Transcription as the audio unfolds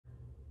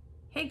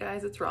Hey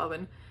guys, it's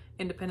Robin,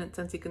 independent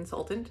Scentsy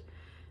consultant.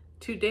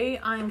 Today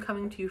I'm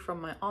coming to you from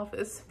my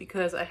office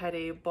because I had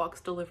a box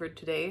delivered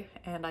today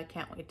and I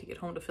can't wait to get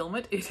home to film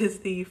it. It is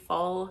the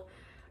fall,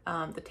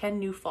 the 10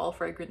 new fall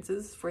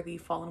fragrances for the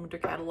fall and winter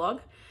catalog.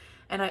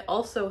 And I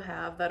also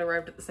have, that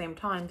arrived at the same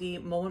time, the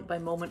moment by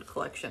moment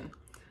collection.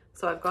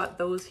 So I've got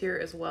those here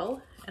as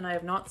well, and I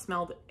have not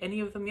smelled any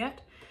of them yet.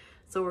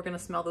 So we're gonna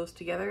smell those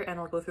together and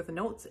I'll go through the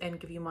notes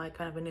and give you my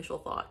kind of initial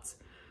thoughts.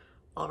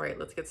 All right,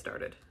 let's get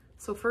started.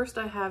 So first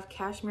I have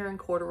Cashmere and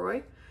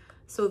Corduroy.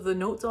 So the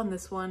notes on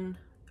this one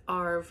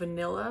are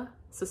vanilla,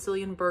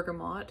 Sicilian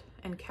bergamot,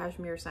 and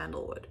cashmere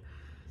sandalwood.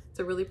 It's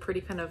a really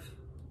pretty kind of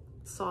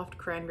soft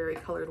cranberry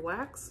colored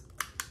wax.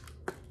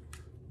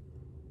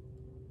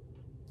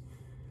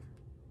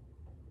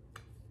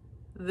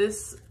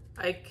 This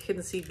I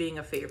can see being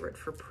a favorite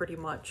for pretty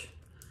much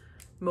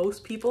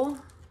most people.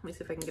 Let me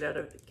see if I can get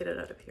it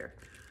out of here.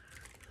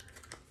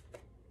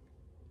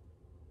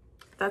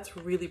 That's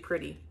really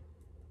pretty.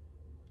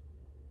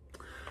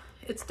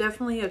 It's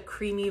definitely a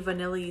creamy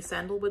vanilla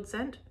sandalwood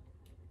scent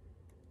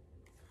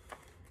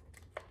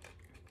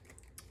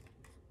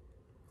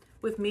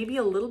with maybe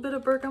a little bit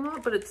of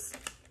bergamot, but it's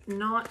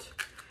not,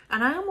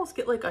 and I almost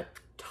get like a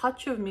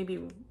touch of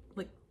maybe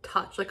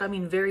like I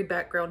mean very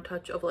background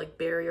touch of like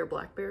berry or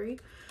blackberry,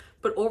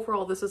 but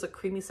overall this is a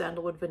creamy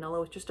sandalwood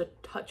vanilla with just a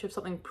touch of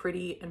something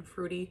pretty and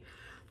fruity.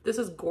 This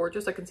is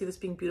gorgeous. I can see this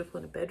being beautiful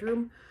in a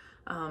bedroom.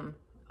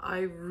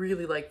 I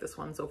really like this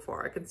one so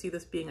far. I can see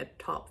this being a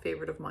top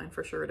favorite of mine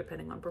for sure,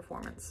 depending on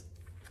performance.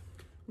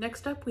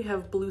 Next up, we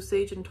have Blue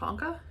Sage and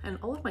Tonka, and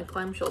all of my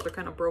clamshells are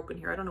kind of broken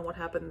here. I don't know what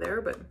happened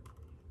there, but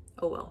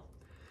oh well.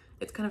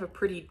 It's kind of a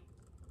pretty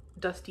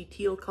dusty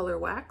teal color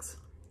wax,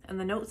 and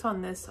the notes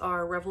on this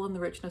are revel in the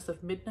richness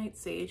of midnight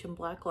sage and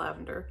black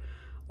lavender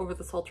over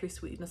the sultry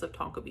sweetness of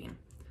tonka bean.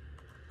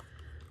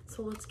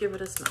 So let's give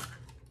it a smell.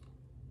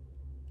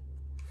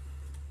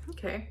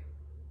 Okay.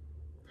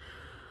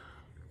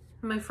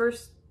 My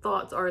first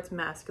thoughts are it's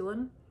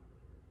masculine.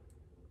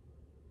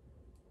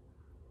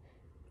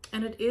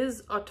 And it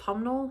is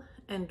autumnal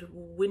and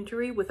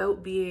wintry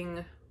without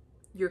being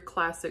your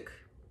classic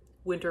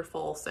winter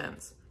fall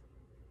scents.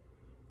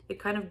 It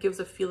kind of gives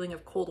a feeling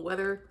of cold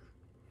weather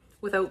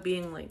without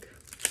being like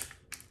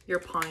your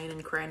pine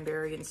and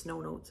cranberry and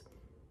snow notes.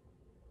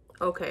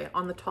 Okay,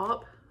 on the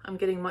top, I'm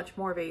getting much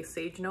more of a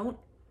sage note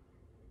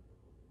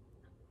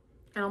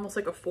and almost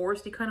like a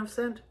foresty kind of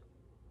scent.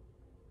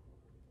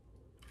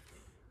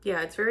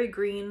 Yeah, it's very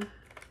green,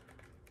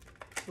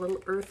 a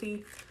little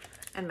earthy,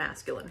 and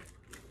masculine.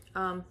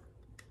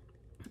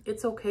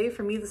 It's okay.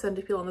 For me, the scent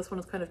appeal on this one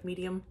is kind of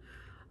medium.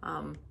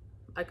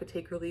 I could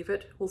take or leave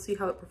it. We'll see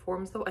how it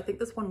performs though. I think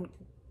this one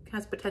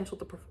has potential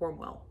to perform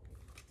well.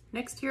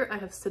 Next here, I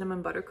have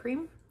Cinnamon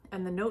Buttercream,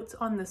 and the notes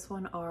on this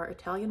one are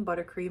Italian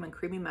buttercream and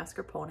creamy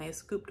mascarpone,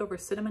 scooped over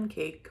cinnamon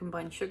cake,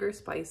 combined sugar,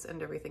 spice,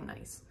 and everything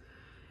nice.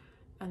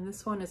 And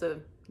this one is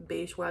a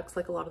beige wax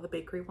like a lot of the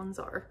bakery ones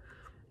are.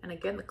 And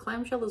again, the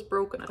clamshell is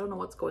broken. I don't know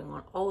what's going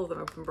on. All of them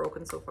have been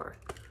broken so far.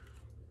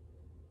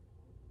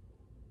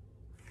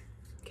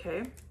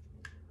 Okay.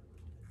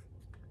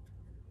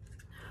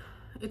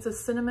 It's a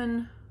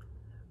cinnamon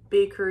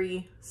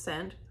bakery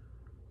scent.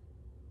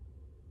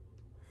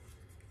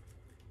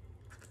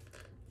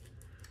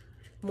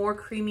 More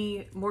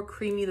creamy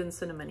than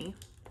cinnamony.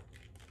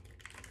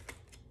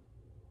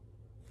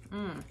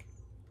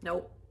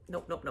 Nope,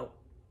 nope, nope, nope.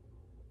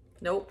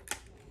 Nope,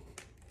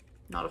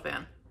 not a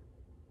fan.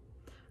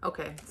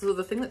 Okay, so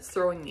the thing that's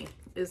throwing me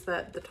is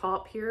that the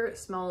top here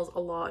smells a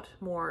lot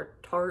more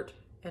tart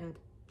and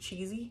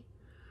cheesy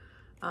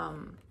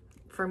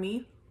for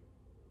me.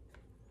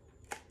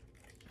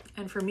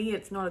 And for me,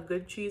 it's not a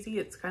good cheesy.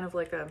 It's kind of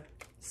like a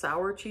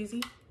sour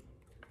cheesy.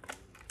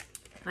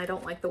 And I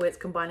don't like the way it's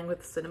combining with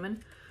the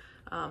cinnamon.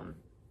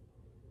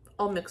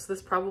 I'll mix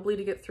this probably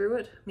to get through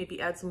it. Maybe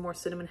add some more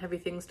cinnamon heavy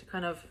things to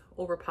kind of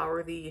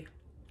overpower the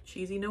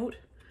cheesy note.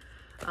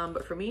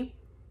 But for me,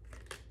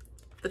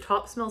 the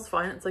top smells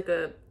fine. It's like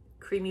a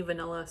creamy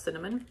vanilla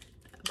cinnamon,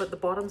 but the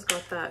bottom's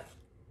got that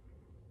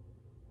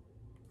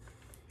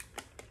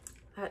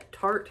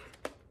tart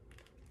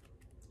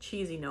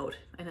cheesy note,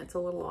 and it's a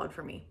little odd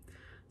for me.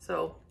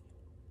 So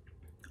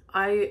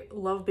I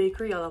love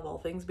bakery. I love all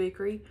things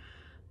bakery.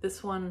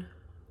 This one,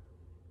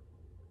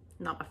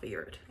 not my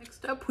favorite.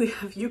 Next up, we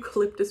have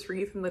Eucalyptus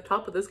Wreath, and the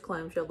top of this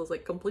clamshell is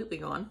like completely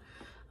gone.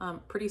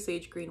 Pretty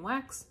sage green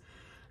wax.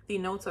 The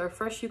notes are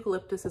fresh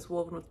eucalyptus is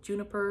woven with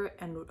juniper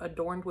and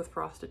adorned with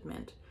frosted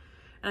mint.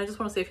 And I just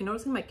want to say, if you're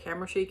noticing my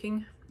camera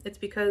shaking, it's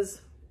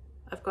because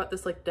I've got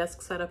this like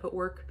desk set up at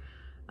work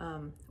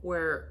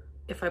where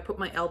if I put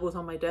my elbows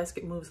on my desk,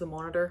 it moves the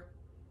monitor.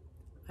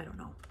 I don't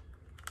know.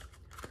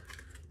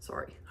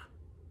 Sorry.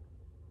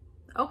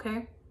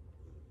 Okay.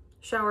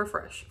 Shower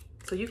fresh.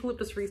 So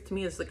Eucalyptus Wreath to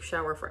me is like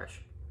shower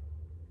fresh.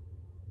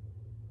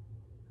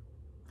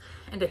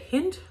 And a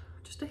hint,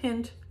 just a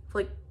hint, of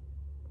like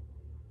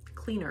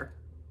cleaner.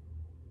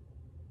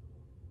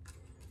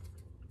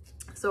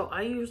 So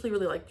I usually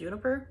really like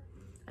juniper,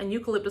 and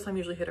eucalyptus I'm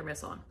usually hit or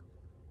miss on.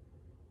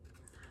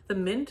 The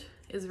mint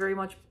is very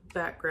much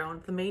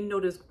background. The main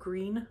note is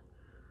green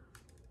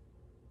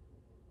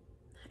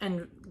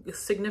and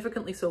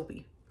significantly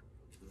soapy.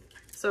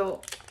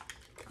 So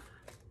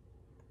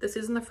this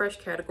is in the fresh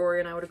category,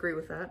 and I would agree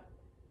with that.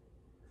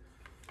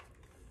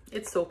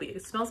 It's soapy.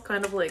 It smells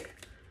kind of like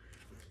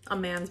a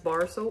man's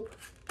bar soap.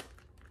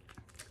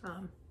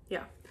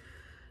 Yeah.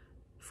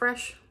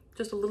 Fresh,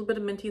 just a little bit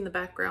of minty in the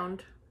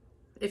background.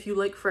 If you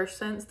like fresh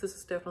scents, this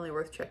is definitely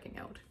worth checking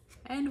out.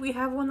 And we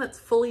have one that's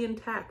fully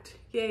intact.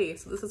 Yay.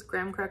 So this is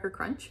Graham Cracker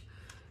Crunch,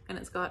 and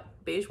it's got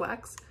beige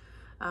wax.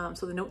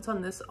 So the notes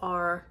on this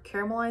are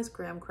caramelized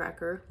graham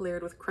cracker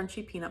layered with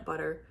crunchy peanut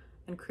butter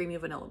and creamy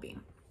vanilla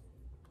bean.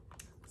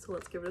 So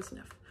let's give it a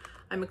sniff.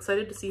 I'm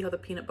excited to see how the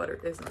peanut butter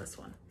is in this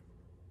one.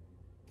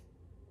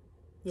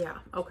 Yeah,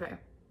 okay.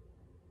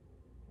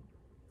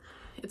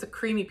 It's a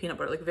creamy peanut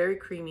butter, like very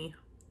creamy.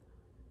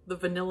 The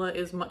vanilla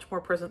is much more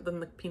present than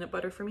the peanut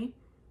butter for me.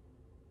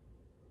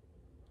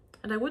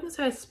 And I wouldn't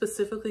say I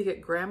specifically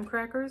get graham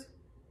crackers,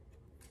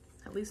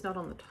 at least not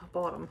on the top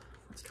bottom.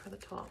 Let's try the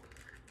top.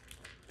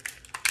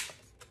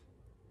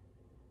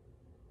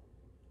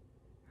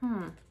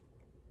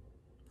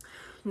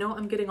 No,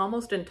 I'm getting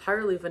almost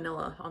entirely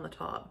vanilla on the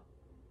top.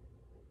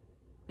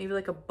 Maybe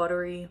like a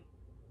buttery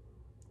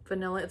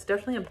vanilla. It's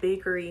definitely a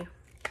bakery.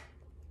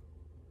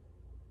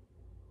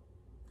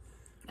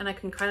 And I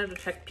can kind of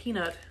detect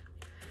peanut.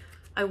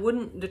 I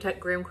wouldn't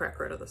detect graham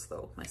cracker out of this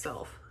though,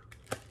 myself.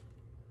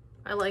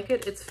 I like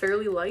it. It's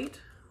fairly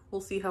light.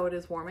 We'll see how it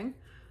is warming.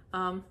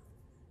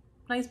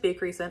 Nice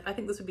bakery scent. I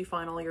think this would be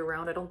fine all year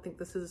round. I don't think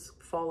this is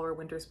fall or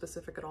winter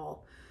specific at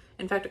all.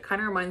 In fact, it kind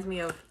of reminds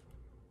me of,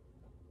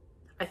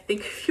 I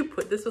think if you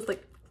put this with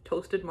like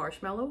toasted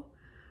marshmallow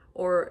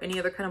or any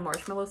other kind of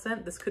marshmallow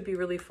scent, this could be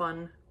really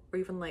fun. Or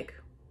even like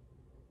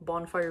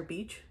Bonfire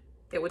Beach.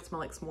 It would smell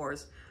like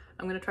s'mores.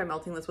 I'm gonna try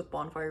melting this with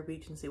Bonfire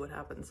Beach and see what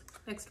happens.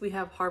 Next we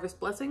have Harvest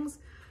Blessings,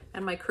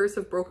 and my curse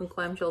of broken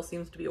clamshell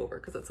seems to be over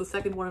because it's the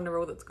second one in a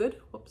row that's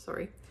good. Whoops,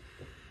 sorry.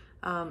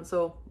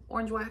 So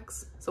orange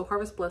wax. So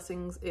Harvest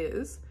Blessings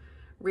is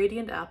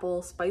radiant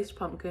apple, spiced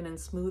pumpkin, and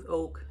smooth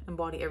oak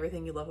embody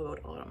everything you love about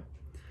autumn.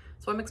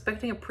 So I'm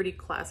expecting a pretty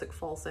classic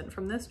fall scent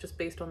from this just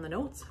based on the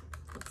notes.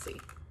 Let's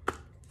see.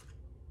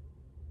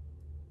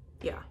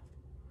 Yeah.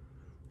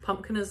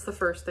 Pumpkin is the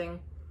first thing,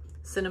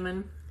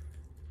 cinnamon,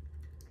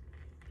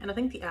 and I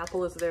think the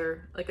apple is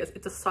there, like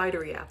it's a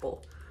cidery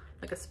apple,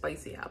 like a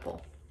spicy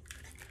apple.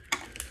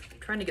 I'm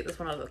trying to get this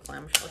one out of the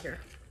clamshell here.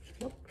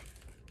 Whoop.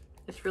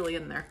 It's really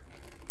in there.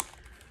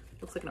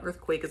 Looks like an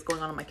earthquake is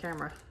going on my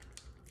camera.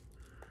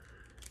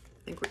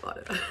 I think we got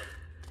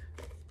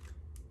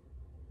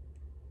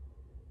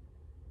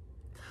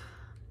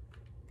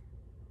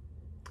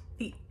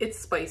it. It's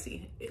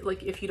spicy.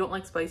 Like if you don't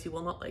like spice, you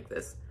will not like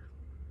this.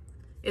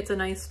 It's a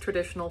nice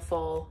traditional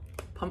fall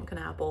pumpkin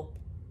apple.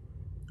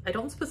 I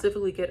don't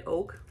specifically get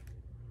oak,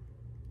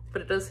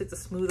 but it does say it's a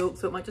smooth oak,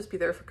 so it might just be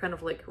there for kind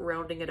of like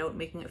rounding it out,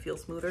 making it feel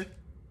smoother.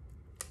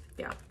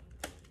 Yeah,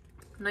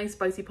 nice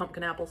spicy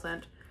pumpkin apple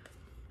scent.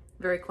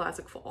 Very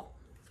classic fall.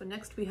 So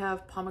next we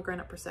have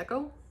Pomegranate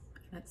Prosecco,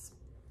 and it's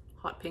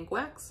hot pink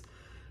wax,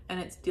 and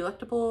it's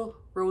delectable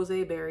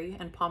rosé berry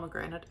and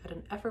pomegranate at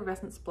an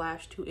effervescent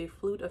splash to a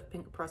flute of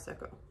pink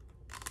Prosecco.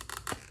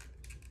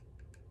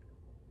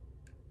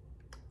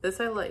 This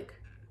I like.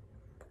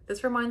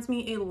 This reminds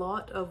me a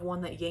lot of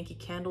one that Yankee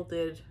Candle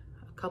did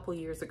a couple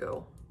years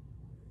ago.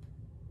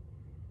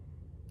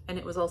 And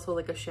it was also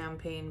like a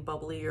champagne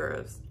bubbly or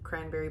a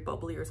cranberry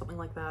bubbly or something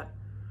like that.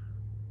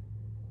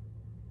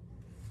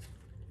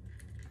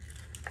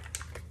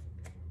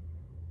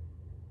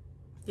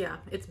 Yeah,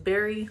 it's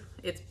berry,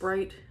 it's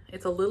bright,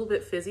 it's a little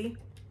bit fizzy.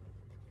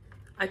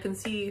 I can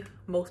see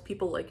most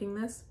people liking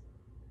this.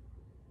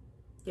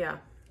 Yeah.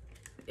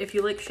 If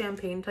you like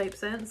champagne type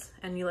scents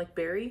and you like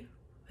berry,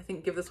 I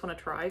think give this one a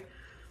try.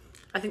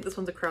 I think this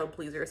one's a crowd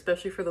pleaser,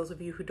 especially for those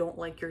of you who don't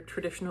like your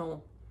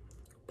traditional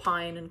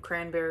pine and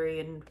cranberry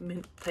and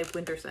mint type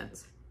winter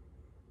scents.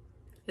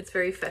 It's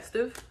very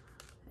festive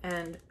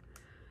and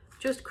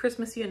just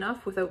Christmassy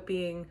enough without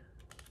being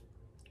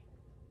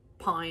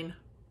pine,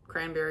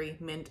 cranberry,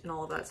 mint, and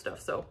all of that stuff.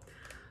 So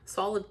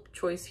solid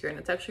choice here, and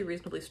it's actually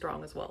reasonably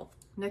strong as well.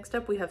 Next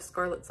up we have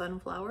Scarlet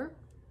Sunflower,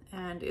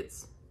 and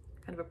it's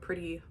kind of a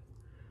pretty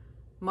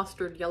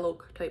mustard yellow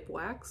type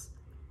wax,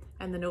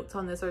 and the notes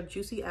on this are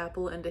juicy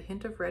apple and a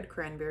hint of red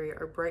cranberry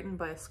are brightened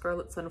by a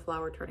scarlet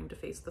sunflower turning to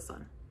face the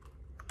sun.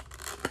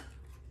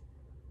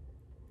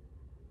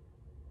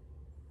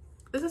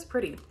 This is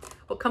pretty.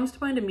 What comes to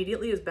mind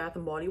immediately is Bath &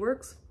 Body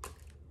Works.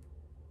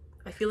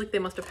 I feel like they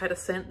must have had a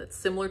scent that's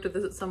similar to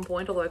this at some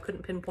point, although I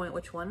couldn't pinpoint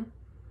which one.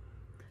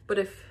 But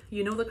if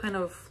you know the kind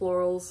of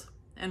florals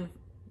and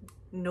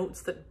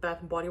notes that Bath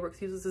 & Body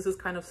Works uses, this is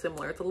kind of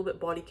similar. It's a little bit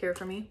body care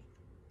for me,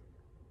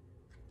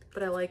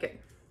 but I like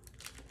it.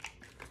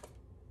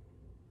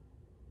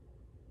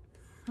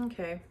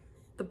 Okay,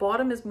 the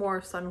bottom is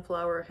more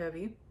sunflower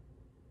heavy.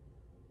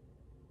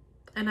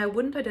 And I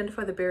wouldn't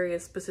identify the berry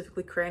as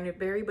specifically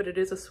cranberry, but it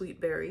is a sweet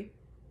berry.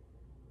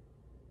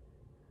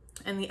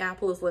 And the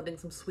apple is lending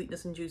some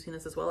sweetness and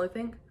juiciness as well, I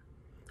think.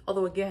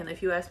 Although again,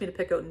 if you asked me to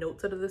pick out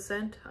notes out of the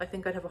scent, I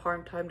think I'd have a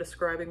hard time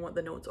describing what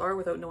the notes are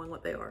without knowing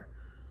what they are.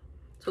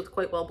 So it's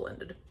quite well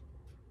blended.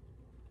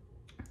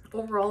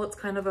 Overall, it's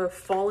kind of a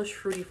fallish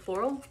fruity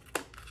floral,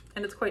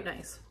 and it's quite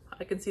nice.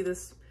 I can see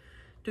this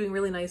doing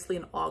really nicely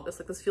in August.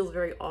 Like, this feels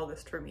very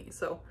August for me.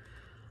 So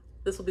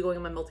this will be going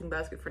in my melting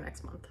basket for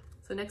next month.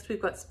 So next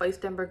we've got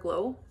Spiced Ember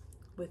Glow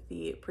with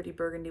the Pretty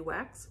Burgundy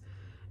Wax.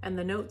 And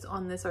the notes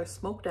on this are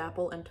smoked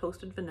apple and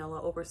toasted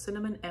vanilla over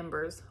cinnamon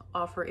embers,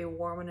 offer a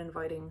warm and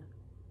inviting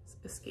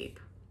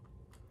escape.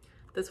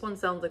 This one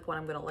sounds like one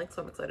I'm gonna like,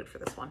 so I'm excited for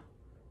this one.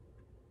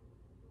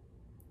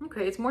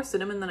 Okay, it's more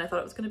cinnamon than I thought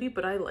it was gonna be,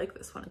 but I like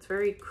this one. It's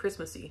very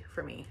Christmassy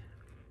for me.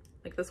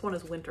 Like, this one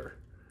is winter.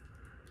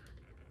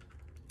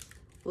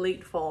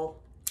 Late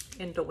fall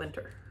into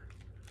winter.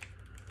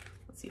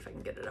 Let's see if I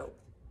can get it out.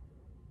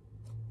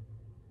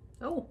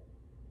 Oh.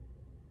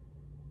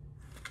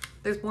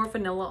 There's more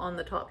vanilla on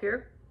the top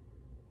here.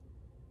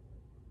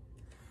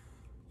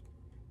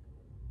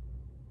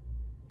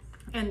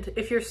 And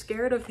if you're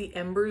scared of the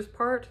embers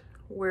part,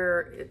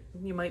 where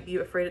you might be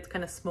afraid it's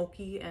kind of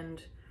smoky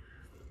and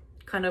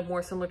kind of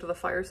more similar to the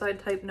fireside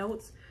type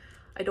notes,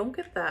 I don't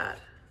get that.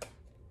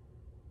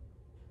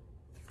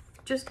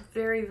 Just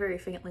very, very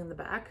faintly in the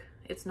back.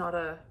 It's not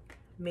a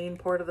main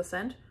part of the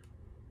scent.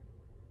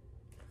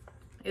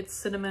 It's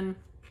cinnamon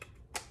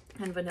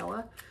and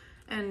vanilla,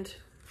 and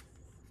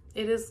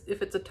it is,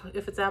 if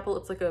it's apple,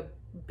 it's like a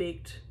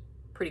baked,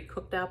 pretty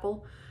cooked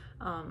apple,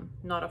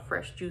 not a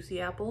fresh, juicy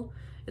apple.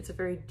 It's a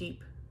very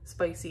deep,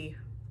 spicy,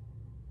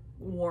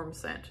 warm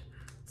scent.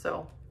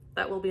 So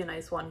that will be a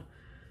nice one.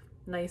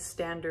 Nice,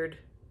 standard,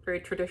 very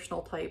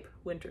traditional type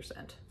winter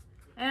scent.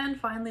 And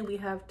finally, we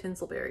have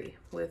Tinselberry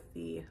with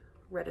the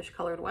reddish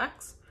colored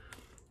wax.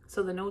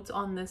 So the notes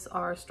on this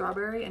are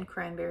strawberry and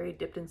cranberry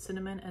dipped in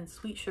cinnamon and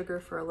sweet sugar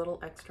for a little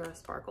extra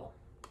sparkle.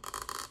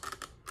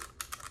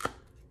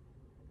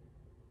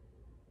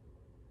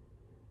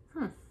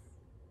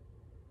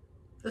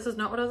 This is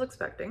not what I was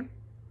expecting.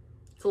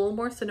 It's a little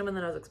more cinnamon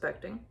than I was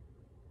expecting.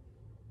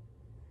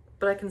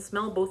 But I can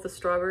smell both the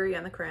strawberry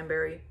and the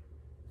cranberry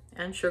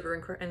and sugar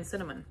and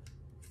cinnamon.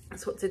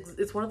 So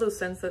it's one of those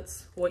scents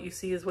that's what you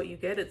see is what you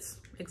get. It's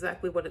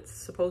exactly what it's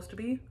supposed to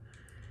be,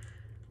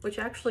 which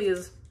actually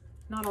is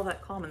not all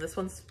that common. This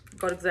one's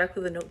got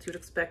exactly the notes you'd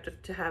expect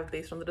it to have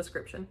based on the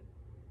description.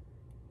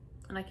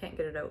 And I can't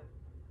get it out.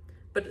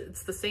 But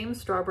it's the same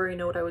strawberry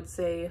note, I would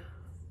say.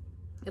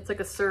 It's like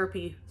a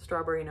syrupy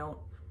strawberry note.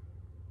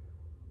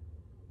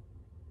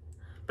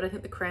 But I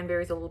think the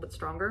cranberry is a little bit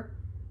stronger.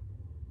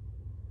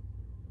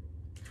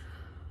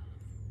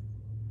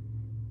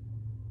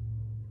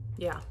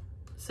 Yeah,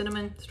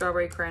 cinnamon,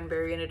 strawberry,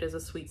 cranberry, and it is a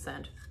sweet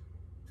scent.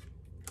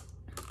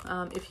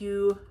 I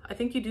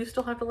think you do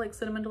still have to like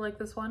cinnamon to like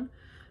this one.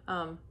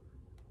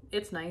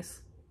 It's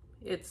nice.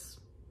 It's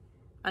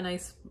a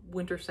nice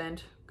winter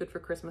scent, good for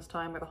Christmas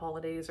time or the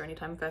holidays or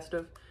anytime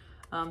festive.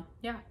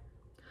 Yeah,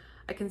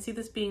 I can see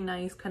this being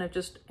nice, kind of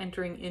just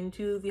entering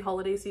into the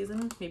holiday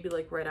season, maybe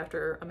like right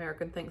after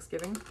American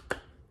Thanksgiving.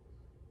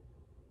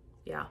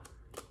 Yeah,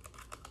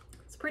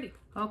 it's pretty.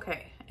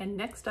 Okay, and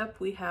next up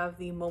we have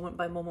the Moment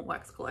by Moment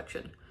Wax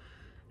Collection.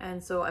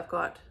 And so I've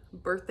got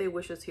Birthday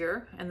Wishes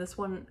here, and this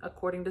one,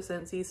 according to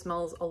Scentsy,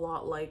 smells a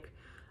lot like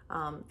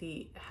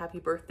the Happy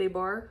Birthday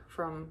bar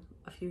from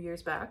a few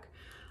years back.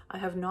 I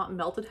have not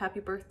melted Happy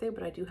Birthday,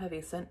 but I do have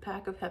a scent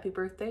pack of Happy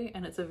Birthday,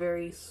 and it's a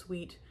very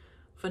sweet,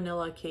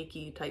 vanilla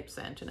cakey type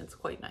scent, and it's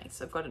quite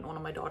nice. I've got it in one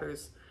of my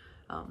daughter's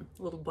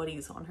little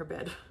buddies on her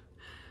bed.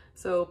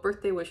 So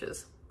Birthday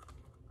Wishes.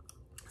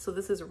 So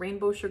this is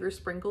rainbow sugar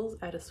sprinkles,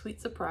 add a sweet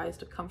surprise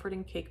to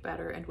comforting cake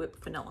batter and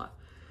whipped vanilla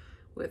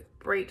with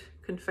bright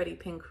confetti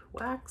pink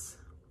wax.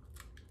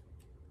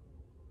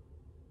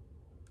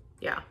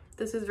 Yeah,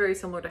 this is very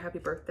similar to Happy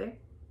Birthday.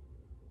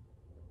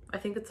 I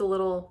think it's a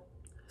little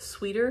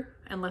sweeter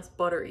and less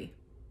buttery.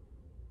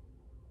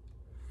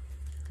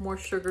 More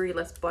sugary,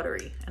 less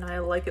buttery, and I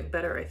like it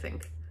better, I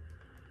think,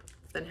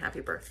 than Happy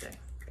Birthday.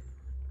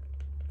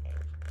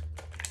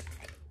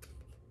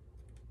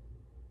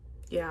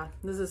 Yeah,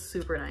 this is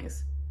super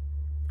nice.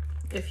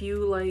 If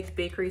you like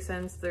bakery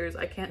scents,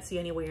 I can't see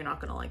any way you're not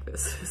gonna like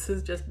this. This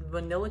is just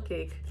vanilla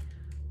cake.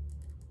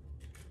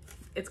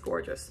 It's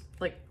gorgeous.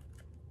 Like,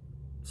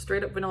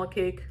 straight up vanilla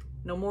cake,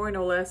 no more,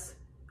 no less.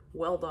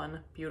 Well done,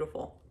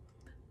 beautiful.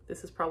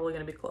 This is probably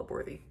gonna be club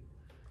worthy.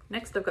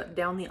 Next, I've got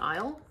Down the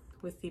Aisle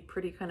with the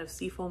pretty kind of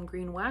seafoam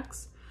green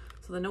wax.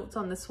 So the notes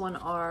on this one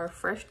are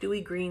fresh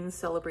dewy greens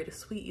celebrate a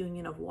sweet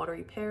union of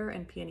watery pear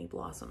and peony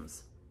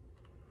blossoms.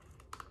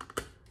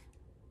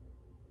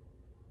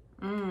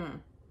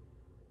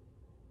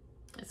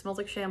 It smells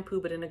like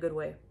shampoo, but in a good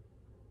way.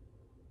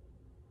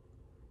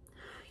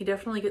 You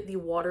definitely get the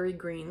watery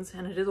greens,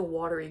 and it is a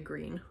watery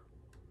green.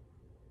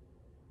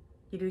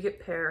 You do get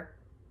pear,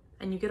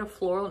 and you get a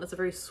floral, and it's a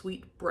very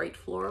sweet, bright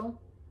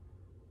floral.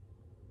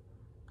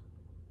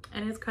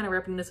 And it's kind of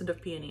reminiscent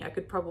of peony. I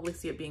could probably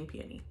see it being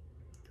peony,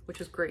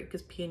 which is great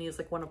because peony is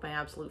like one of my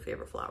absolute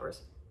favorite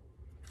flowers.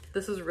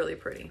 This is really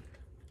pretty.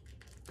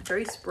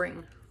 Very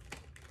spring.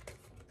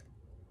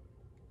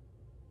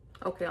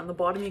 Okay, on the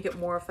bottom you get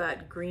more of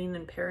that green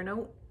and pear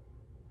note.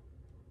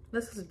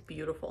 This is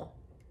beautiful.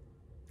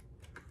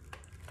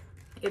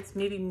 It's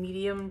maybe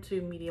medium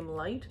to medium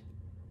light.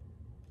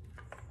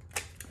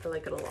 I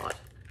like it a lot.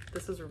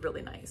 This is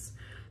really nice.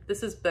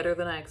 This is better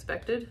than I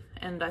expected,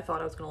 and I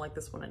thought I was gonna like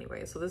this one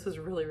anyway, so this is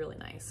really, really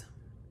nice.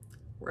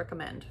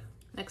 Recommend.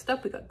 Next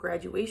up, we got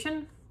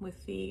Graduation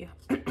with the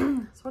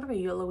sort of a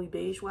yellowy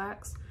beige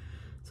wax.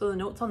 So the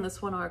notes on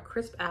this one are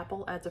crisp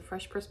apple adds a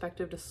fresh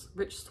perspective to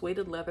rich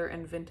suede leather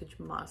and vintage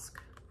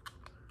musk.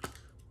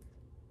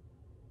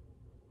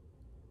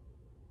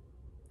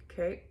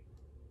 Okay.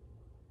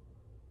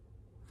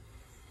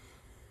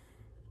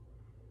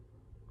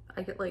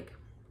 I get like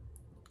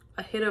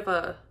a hit of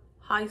a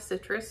high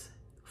citrus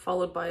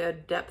followed by a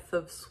depth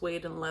of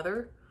suede and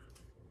leather.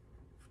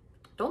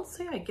 Don't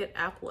say I get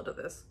apple out of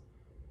this.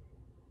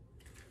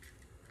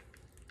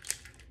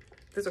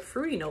 There's a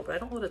fruity note, but I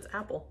don't know that it's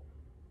apple.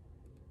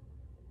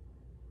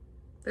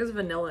 There's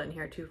vanilla in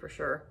here too, for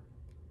sure.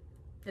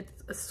 It's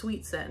a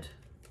sweet scent.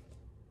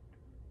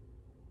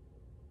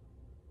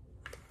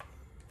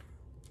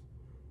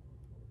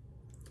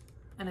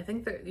 And I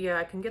think that, yeah,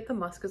 I can get the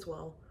musk as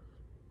well.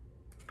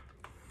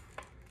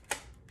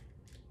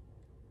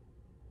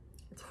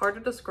 It's hard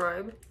to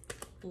describe.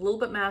 A little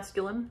bit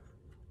masculine,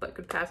 but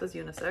could pass as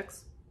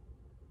unisex.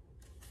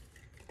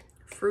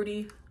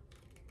 Fruity,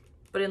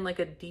 but in like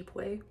a deep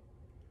way.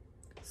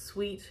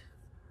 Sweet.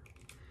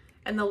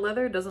 And the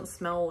leather doesn't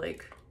smell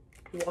like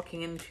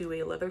walking into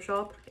a leather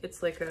shop.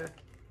 It's like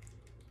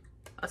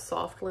a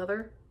soft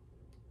leather.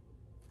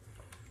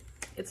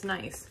 It's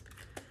nice.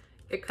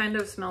 It kind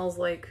of smells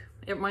like,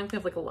 it reminds me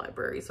of like a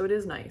library, so it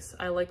is nice.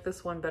 I like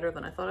this one better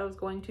than I thought I was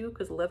going to,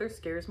 because leather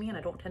scares me and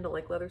I don't tend to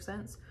like leather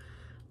scents,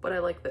 but I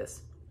like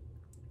this.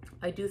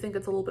 I do think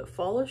it's a little bit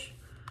fallish.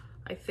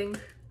 I think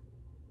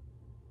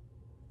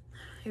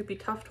it'd be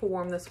tough to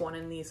warm this one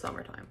in the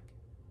summertime.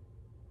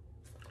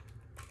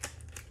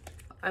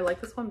 I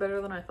like this one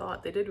better than I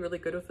thought. They did really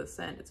good with the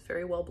scent. It's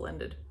very well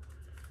blended.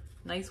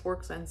 Nice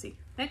work, Scentsy.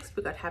 Next,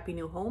 we got Happy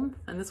New Home,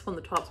 and this one,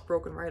 the top's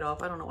broken right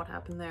off. I don't know what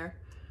happened there.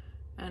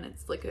 And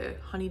it's like a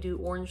honeydew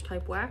orange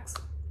type wax.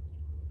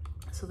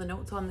 So the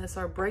notes on this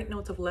are bright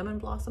notes of lemon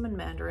blossom and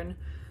mandarin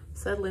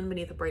settle in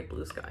beneath a bright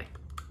blue sky.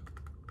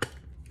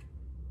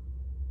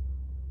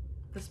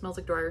 This smells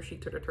like dryer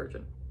sheets or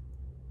detergent.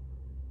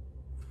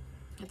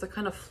 It's a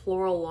kind of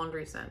floral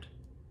laundry scent.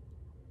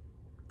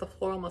 The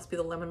floral must be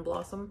the lemon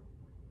blossom.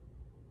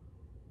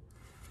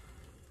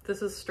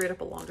 This is straight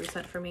up a laundry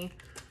scent for me,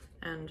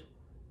 and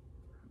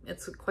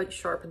it's quite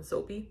sharp and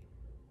soapy.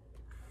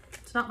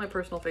 It's not my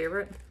personal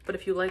favorite, but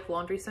if you like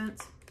laundry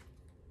scents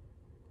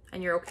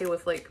and you're okay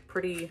with like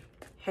pretty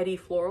heady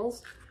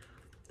florals,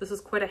 this is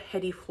quite a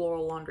heady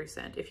floral laundry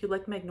scent. If you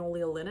like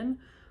magnolia linen,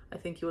 I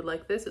think you would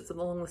like this. It's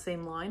along the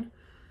same line.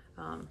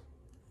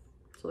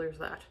 So there's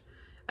that.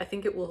 I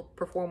think it will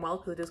perform well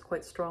because it is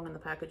quite strong in the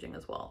packaging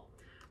as well.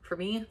 For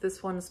me,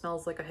 this one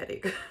smells like a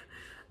headache.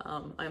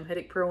 I'm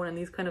headache prone, and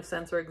these kind of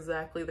scents are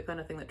exactly the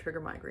kind of thing that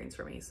trigger migraines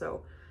for me.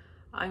 So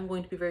I'm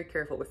going to be very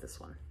careful with this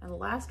one. And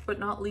last but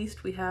not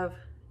least, we have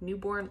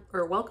Newborn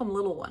or Welcome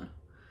Little One.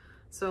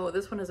 So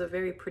this one is a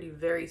very pretty,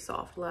 very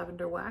soft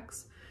lavender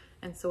wax.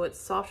 And so it's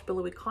soft,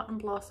 billowy cotton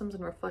blossoms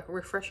and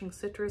refreshing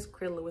citrus,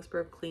 cradle a whisper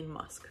of clean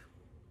musk.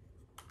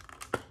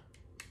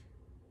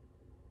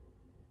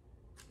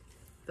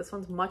 This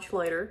one's much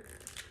lighter.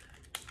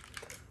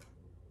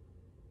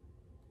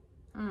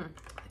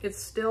 It's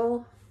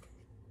still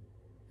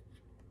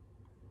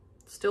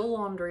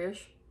laundryish,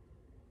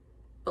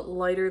 but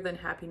lighter than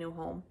Happy New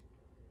Home,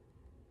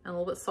 and a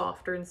little bit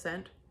softer in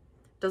scent.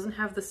 Doesn't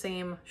have the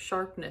same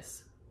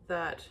sharpness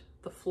that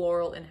the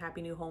floral in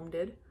Happy New Home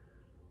did,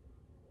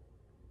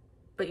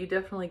 but you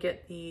definitely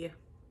get the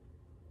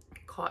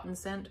cotton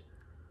scent.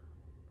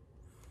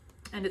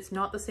 And it's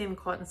not the same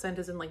cotton scent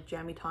as in like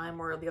Jammy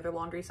Time or the other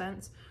laundry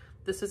scents.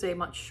 This is a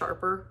much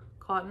sharper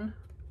cotton.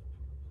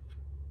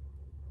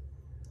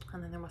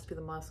 And then there must be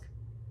the musk.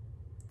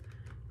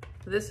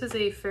 This is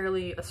a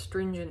fairly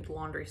astringent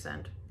laundry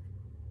scent,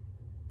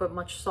 but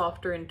much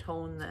softer in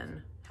tone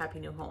than Happy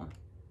New Home.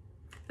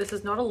 This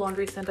is not a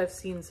laundry scent I've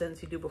seen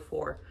Scentsy do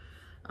before.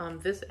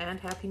 This and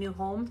Happy New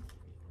Home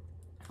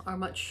are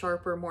much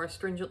sharper, more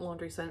astringent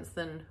laundry scents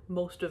than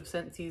most of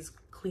Scentsy's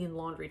clean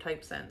laundry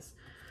type scents.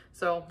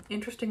 So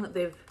interesting that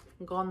they've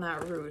gone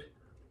that route.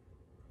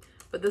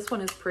 But this one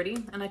is pretty,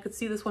 and I could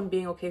see this one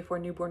being okay for a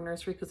newborn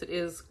nursery because it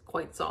is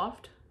quite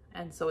soft,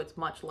 and so it's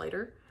much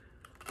lighter.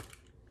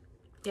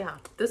 Yeah,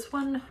 this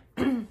one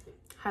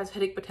has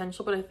headache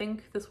potential, but I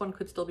think this one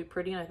could still be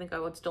pretty, and I think I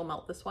would still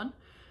melt this one.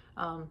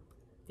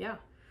 Yeah.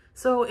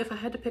 So if I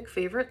had to pick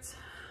favorites,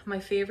 my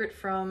favorite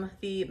from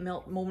the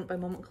Melt Moment by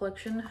Moment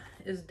collection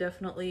is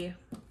definitely,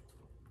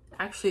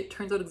 actually it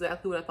turns out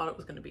exactly what I thought it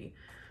was going to be.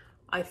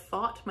 I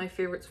thought my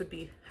favorites would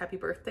be Happy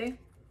Birthday,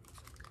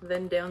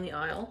 then Down the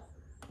Aisle,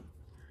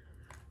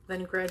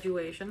 then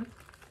Graduation,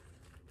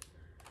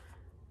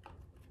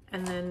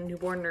 and then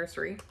Newborn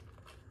Nursery,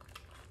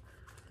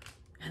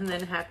 and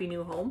then Happy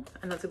New Home,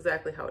 and that's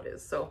exactly how it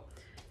is. So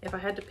If I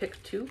had to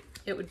pick two,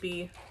 it would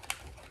be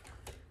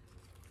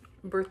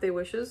Birthday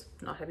Wishes,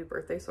 not Happy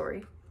Birthday,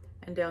 sorry,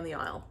 and Down the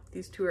Aisle.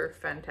 These two are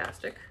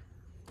fantastic.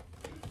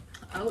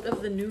 Out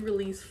of the new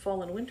release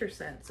fall and winter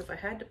scents, if I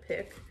had to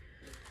pick,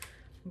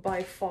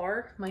 by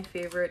far my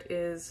favorite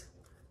is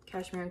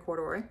Cashmere and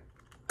Corduroy.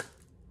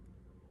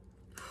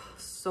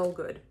 So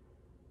good.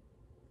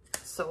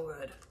 So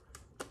good.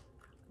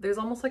 There's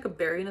almost like a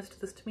berryness to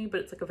this to me, but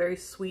it's like a very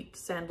sweet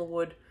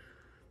sandalwood.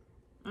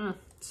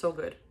 So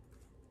good.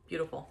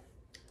 Beautiful.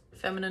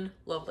 Feminine,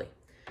 lovely.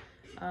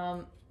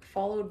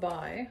 Followed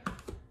by,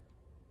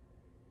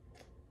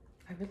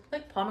 I really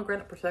like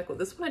Pomegranate Prosecco.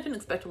 This one I didn't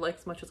expect to like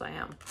as much as I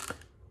am.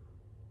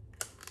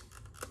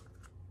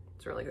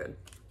 It's really good.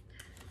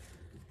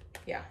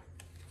 Yeah.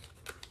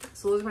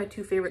 So those are my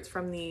two favorites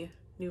from the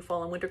new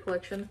fall and winter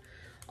collection.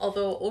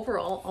 Although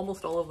overall,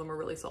 almost all of them are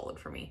really solid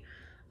for me.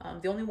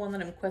 The only one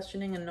that I'm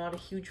questioning and not a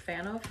huge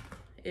fan of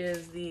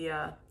is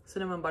the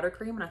cinnamon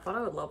buttercream, and I thought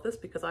I would love this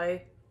because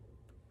I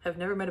have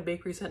never met a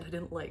bakery scent I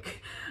didn't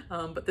like.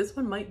 But this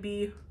one might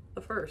be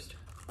the first.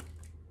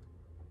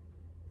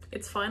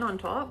 It's fine on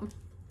top.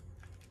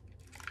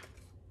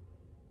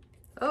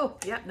 Oh,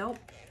 yeah, nope.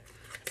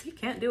 You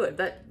can't do it.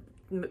 That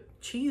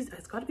cheese,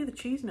 it's got to be the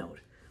cheese note.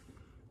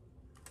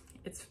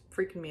 It's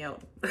freaking me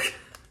out.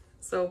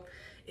 So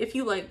if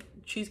you like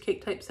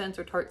cheesecake type scents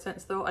or tart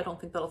scents though, I don't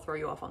think that'll throw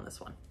you off on this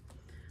one.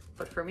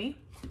 But for me,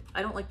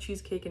 I don't like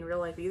cheesecake in real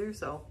life either,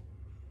 so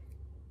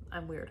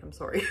I'm weird, I'm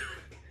sorry.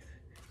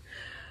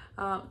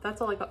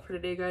 That's all I got for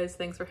today, guys.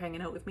 Thanks for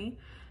hanging out with me.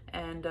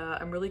 And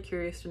I'm really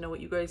curious to know what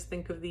you guys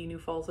think of the new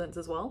fall scents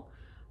as well.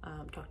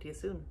 Talk to you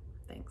soon.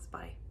 Thanks,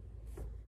 bye.